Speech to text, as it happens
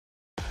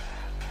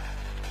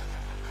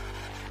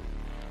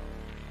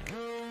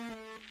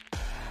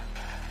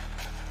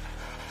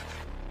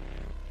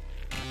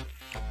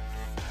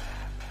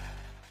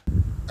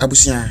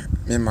Abusia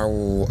mema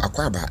wo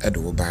akwaba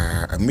edo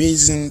ba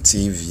Amazing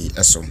TV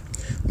eso.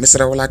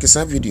 Mesra wo like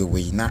sa video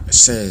we na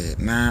share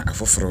na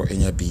afoforo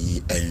enya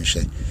bi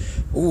enhwe.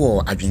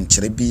 Wo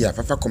adwenkyere bi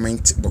afafa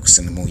comment box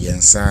no mu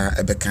yensa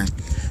ebeka.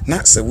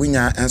 Na se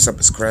wunya and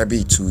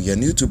subscribe to your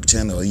YouTube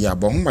channel ya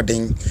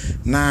bohomaden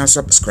na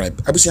subscribe.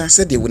 Abusia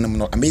said de wonam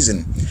no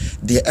amazing.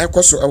 De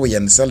ekoso awo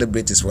yen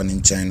celebrities one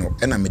in channel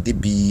ena me de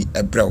bi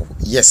ebrew.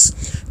 Yes,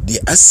 de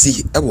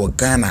asi ewo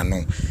Ghana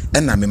no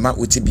ena mema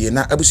otibie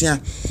na abusia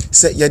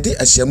se yede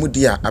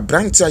ahyiamudi a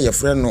abrante a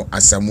yefre no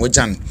Asamoah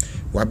Gyan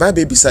waba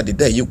bebisa de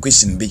Ayew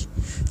question be.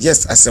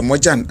 Yes, Asamoah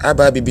Gyan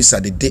aba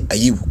bebisa de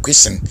Ayew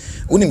question.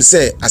 Unim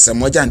say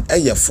Asamoah Gyan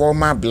eye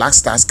former Black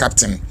Stars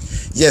captain.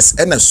 Yes,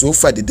 and so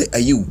far the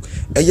Ayew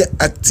eye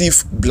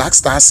active Black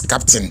Stars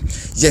captain.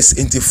 Yes,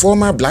 into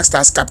former Black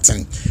Stars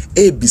captain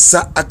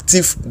bisa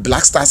active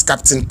Black Stars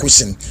captain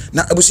question.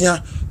 Na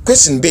abusia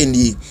question be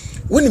ni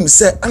unim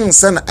say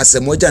ansa na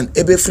Asamoah Gyan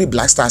ebe free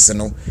Black Stars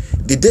no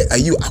Dede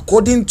Ayew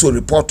according to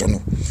report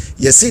no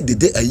yes say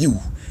Dede Ayew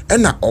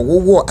ena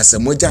owowo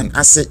Asamoah Gyan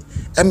ase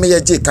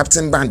emeyeje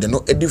captain band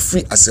no edi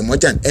free Asamoah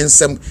Gyan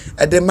ensem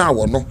edema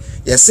wo no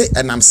yes say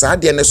enam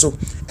saade ne so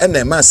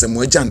ena ma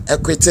Asamoah Gyan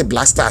equity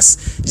Black Stars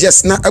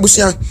yes na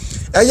abusia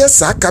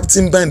sa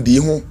captain band yi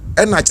ho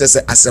ena kire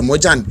say Asamoah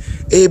Gyan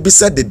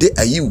ebisa Dede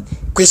Ayew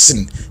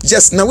question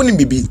yes na woni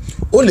bibi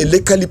ole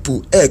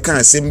lekalipo kan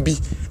asem bi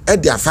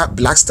afa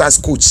Black Stars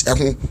coach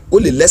eho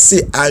ole let's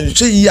say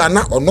anhwe yi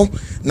ana ono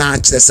na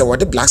kire se wo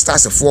de Black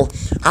Stars for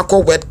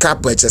akọ World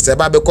Cup kire se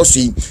ba be koso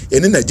yi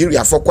eni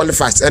Nigeria for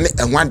qualifiers ene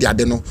ehwan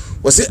ade no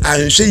wo se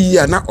anhwe yi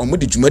ana omo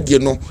de dwumadie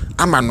no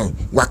ama no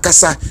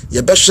wakasa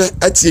ye behwe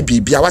atie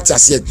bibia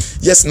watase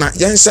yes na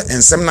yenhye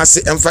ensem na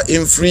se emfa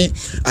emfree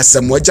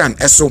Asamoah Gyan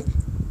eso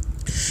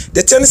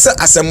the tennis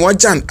Asamoah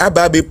Gyan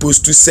aba be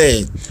post to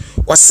say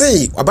wo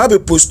say aba be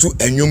post to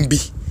enwom bi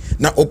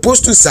na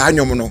opposed to sa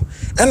anyom no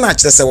ena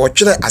kire se wo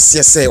twere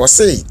ase se wo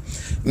say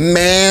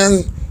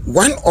man,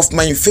 one of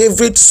my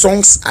favorite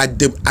songs at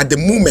the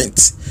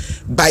moment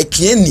by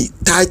Gyan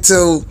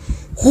titled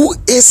Who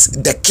is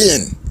the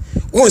King?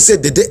 Who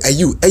said Dede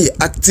Ayew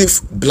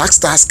active Black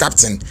Stars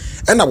captain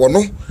ena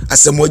wono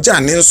Asamoah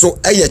Gyan nso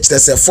kire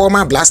se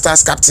former Black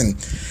Stars captain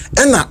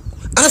ena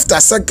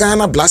after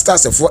Ghana Black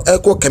Stars for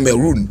Echo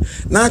Cameroon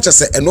na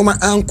chese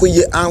enoma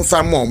ankoye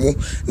anfa momo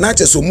na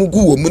chese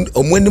omugu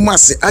omanimu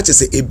ase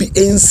achese ebi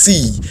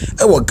NC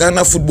ewo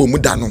Ghana football mu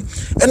da no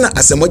ena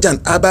Asamoah Gyan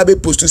ababe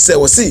post to say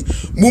wo see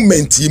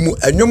moment yi mu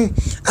enwom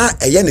a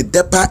eye ne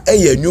depa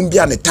eye enwom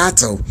bia ne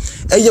title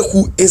eye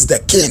Who is the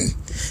King.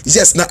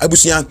 Yes, na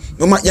abusia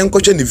mama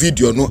yankotwe ne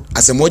video no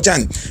Asamoah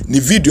Gyan ne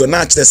video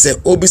na kire se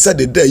obisa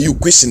Dede Ayew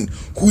question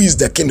who is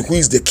the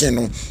king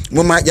no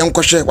mama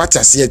yankotwe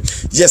watase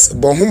yes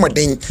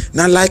bohomaden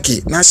na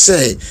like na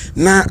share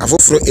na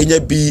afoforo enya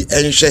bi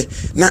enhwe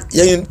na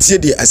yentie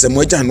de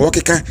Asamoah Gyan no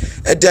keka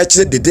ede a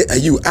kire Dede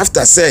Ayew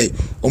after say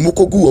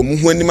omukogu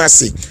omuhu anim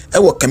ase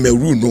ewo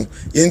Cameroon no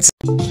yenti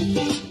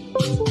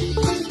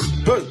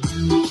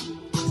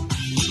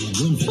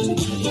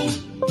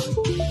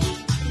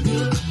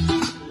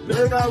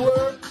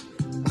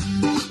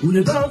Who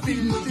the dog feel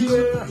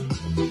the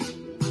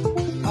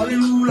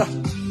hallelujah.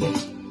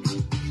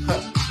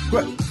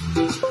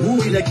 Who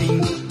be the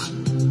king?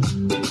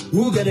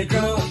 Who get the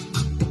crown?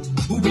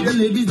 Who be the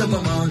ladies of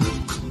my man?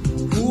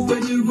 Who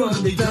when you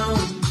run the town?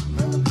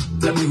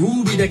 Tell me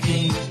who be the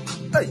king?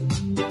 Hey,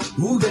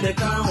 who get the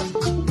crown?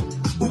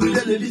 Who be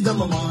the ladies of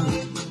my man?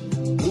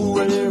 Who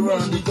when you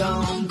run the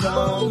town?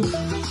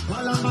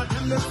 All of my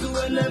time left to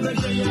 11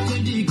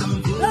 days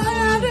control.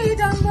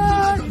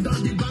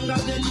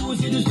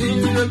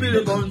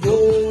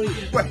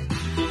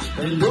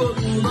 And don't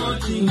do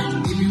nothing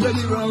if you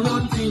really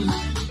wrong thing.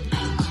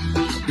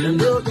 Then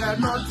don't got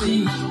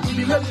nothing if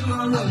you really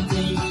wrong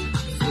thing.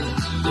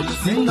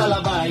 Sing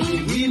lullaby,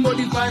 we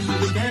modify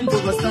we can't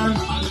overstand.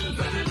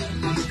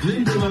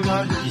 Clean to my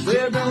mind,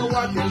 say never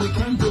walk and we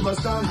can't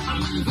overstand.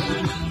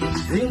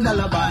 Sing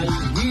lullaby,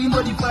 we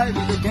modify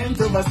we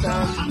can't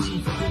overstand.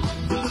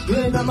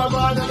 Clean to my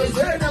body, they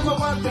say never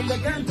walk and they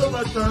can't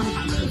overstand.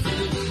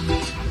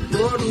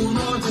 Don't do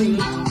nothing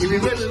if you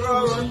really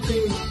wrong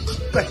thing.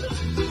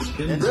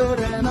 And don't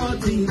do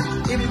nothing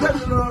if you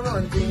really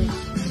wrong thing.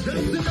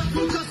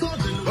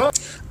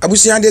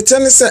 abusia de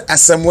tennis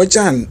Asamoah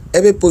Gyan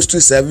ebe post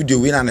to say video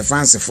we na ne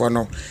fans for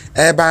no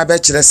eba be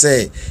kire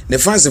say ne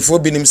fans for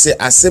binim say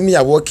asem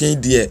ya working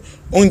there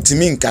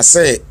ontimi nka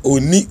say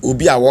oni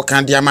obi a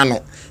workan de ama no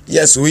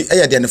yes we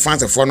de ne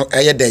fans for no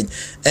den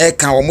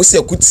kan wo mo say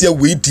akutia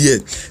we die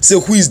say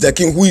who is the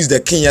king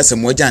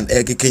Asamoah Gyan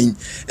keken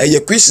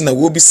question na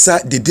wo bi sa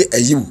Dede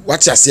Ayew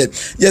what you said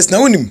yes na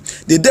wonim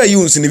Dede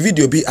Ayew in the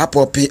video be up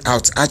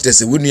out actually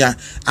say wonua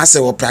ase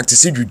wo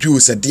practice juju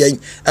say den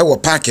wo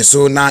park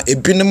so na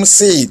ebinim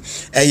say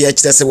kire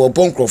say wo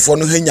bon crofo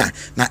no hanya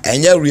na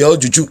enye real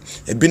juju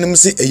ebinim ebinim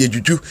se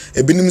eyejuju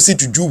ebinim se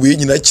tuju we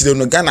nyina kire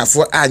no Ghana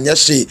fo anya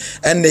hwe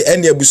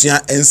ene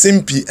abusua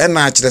ensempi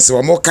ena akire se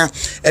wo moka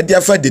ede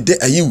afa Dede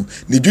Ayew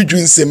ne juju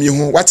nsem yi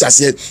ho wate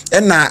ase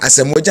ena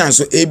Asamoah Gyan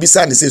so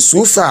ebisa ne se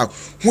so far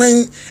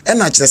when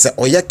ena akire se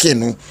oyeke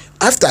no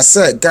after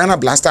say Ghana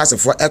Blasters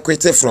for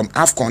equity from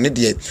AFCON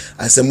there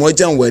Asamoah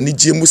Gyan wa ni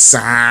jemu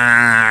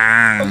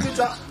saa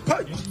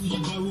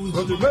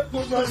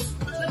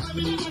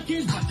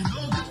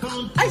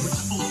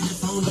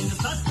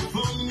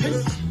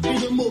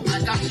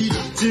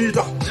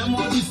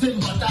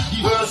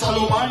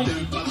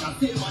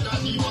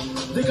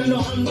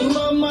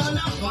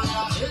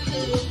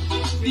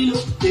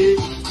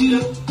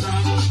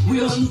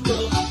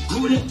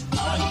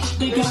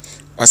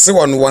Ose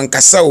won wan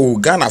kasa o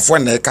Ghana fo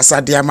na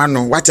kasa de ama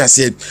no wate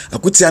ase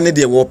akutia ne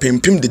de wo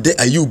pempim Dede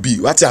Ayew bi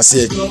wate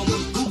ase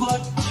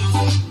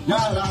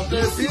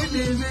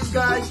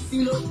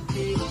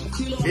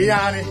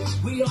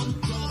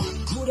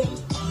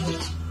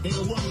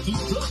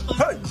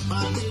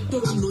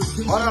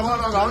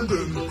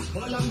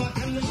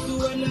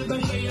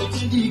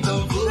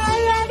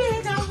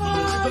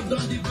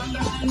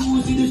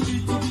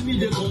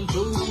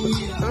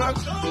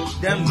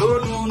Them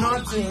don't do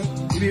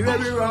nothing, be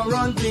very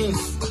run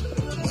things.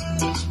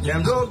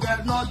 Them don't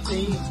get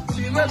nothing,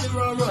 be very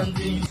run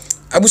things.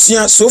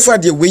 Abusia so far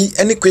the way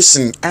any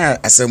question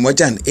Asamoah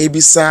Gyan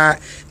ebisa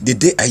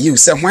Dede Ayew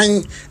say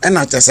hwan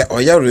na tase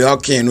oya real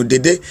king no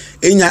Dede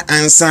enya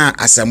answer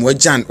Asamoah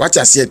Gyan what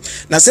I said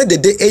na say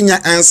Dede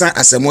enya answer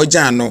Asamoah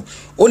Gyan no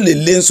o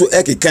lele nso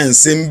ekeka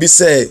nsem bi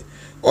say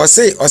o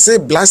say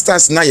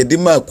Blasters na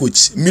yedima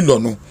coach Milo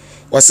no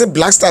wase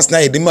Blasters na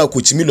yedima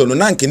coach Milo no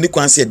na nke ni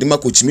kwanse yedima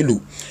coach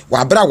Milo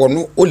wa bra wo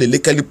no o lele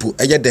kalipo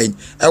eyeden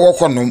ewo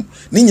konom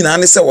ni nyina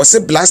ne se wase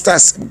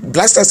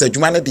Blasters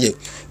adwuma ne de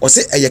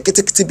wase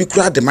eyeketekete bi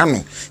kura de ma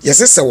no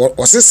yese se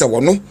wase se wo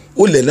no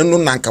o lele no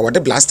na nka wode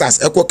Blasters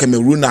ekọ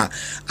Cameroon na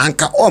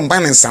anka o mba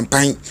ne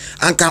nsampan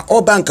anka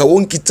o banka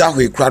won kita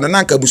hwe kura no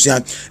na nka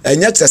busuan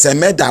enya kire se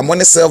medal mo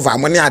ne silver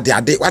mo ne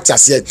ade wate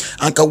ase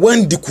anka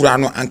wan di kura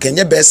no anka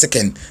enye be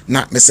second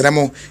na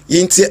mesremo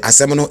yenti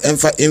asem no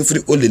emfa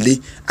emfiri o lele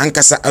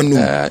ankasa anu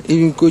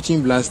even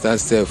coaching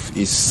Blasters self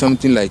is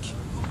something like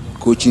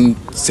coaching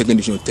second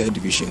division or third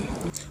division.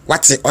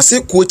 What I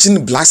say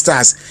coaching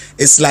Blasters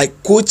is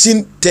like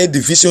coaching third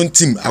division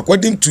team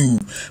according to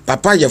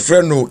Papa your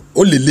friend no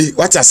Olele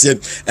what I said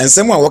and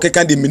someone work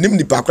can the minimum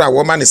the pakra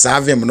woman is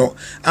having no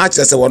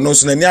actually say one no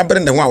so na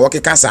abere the one work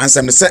can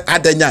answer say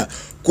adanya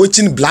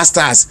coaching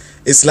Blasters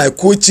is like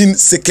coaching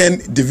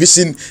second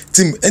division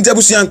team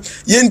enjabusian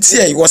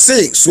yentie we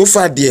say so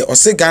far there or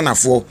say Ghana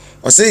for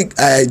or say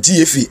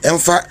GFE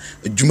emfa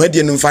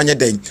dwumade no mfa nya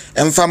den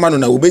emfa ma no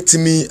na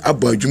obetimi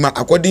abo adwuma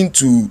according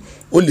to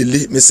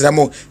Olele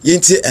mesramo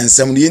yentie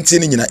ensem no yentie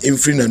ni nyina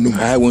emfiri na num.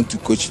 I want to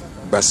coach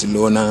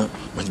Barcelona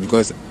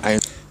because I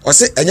or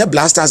say enya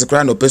Blasters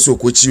kura no person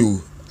coachi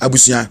o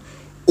abusuan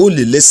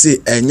Olele say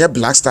enya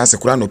Blasters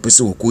kura no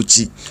person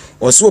coachi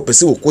or so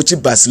person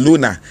coachi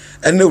Barcelona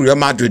and Real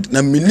Madrid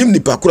na minim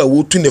nipa kura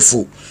wo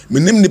tunefo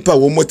minim nipa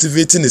wo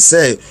motivating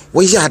say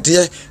wo yi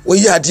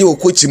ade o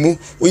coach mu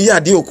wo yi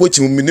ade o coach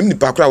mu minim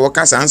nipa kura wo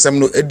kasa ansem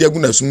no ediagu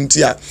na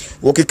sumti a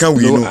wo keka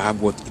wi no. I have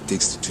what it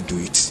takes to do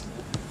it.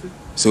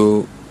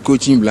 So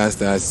coaching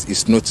Blasters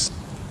is not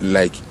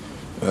like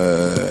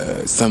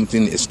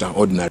something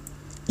extraordinary.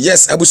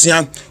 Yes,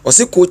 Abusian, or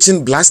say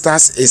coaching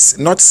Blasters is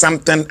not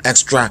something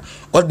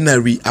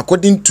extraordinary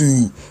according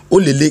to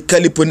Olele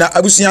Kalipona.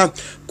 Abusian,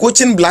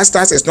 coaching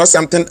Blasters is not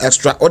something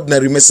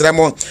extraordinary. Mr.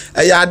 Ramon,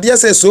 I idea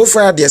say so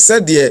far they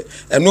said there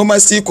and no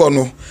mercy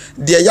kono.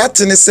 The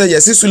yatin say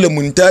yes,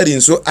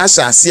 Sulemuntari so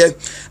Asha say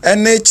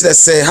and nature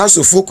say house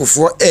of folk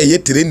for a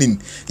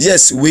training.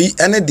 Yes, we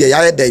and the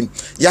yard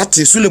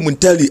yati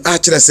Sulemuntari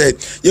actually say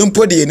you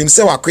put the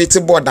himself a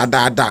creative board da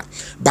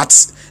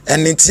but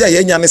and intia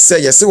yenya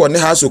say yes one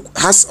house of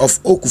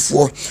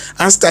Okufo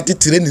and started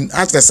training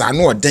after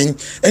sano den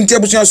enti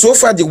abusuan so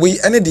far the way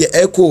any the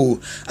echo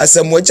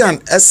Asamoah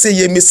Gyan say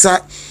yemisa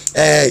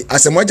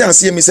Asamoah Gyan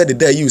say yemisa the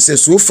day you say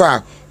so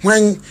far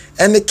when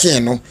any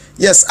king no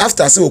yes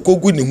after say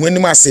okogu ni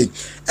hwenim ase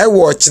e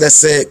wo kire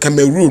say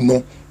Cameroon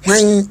no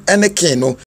when any king no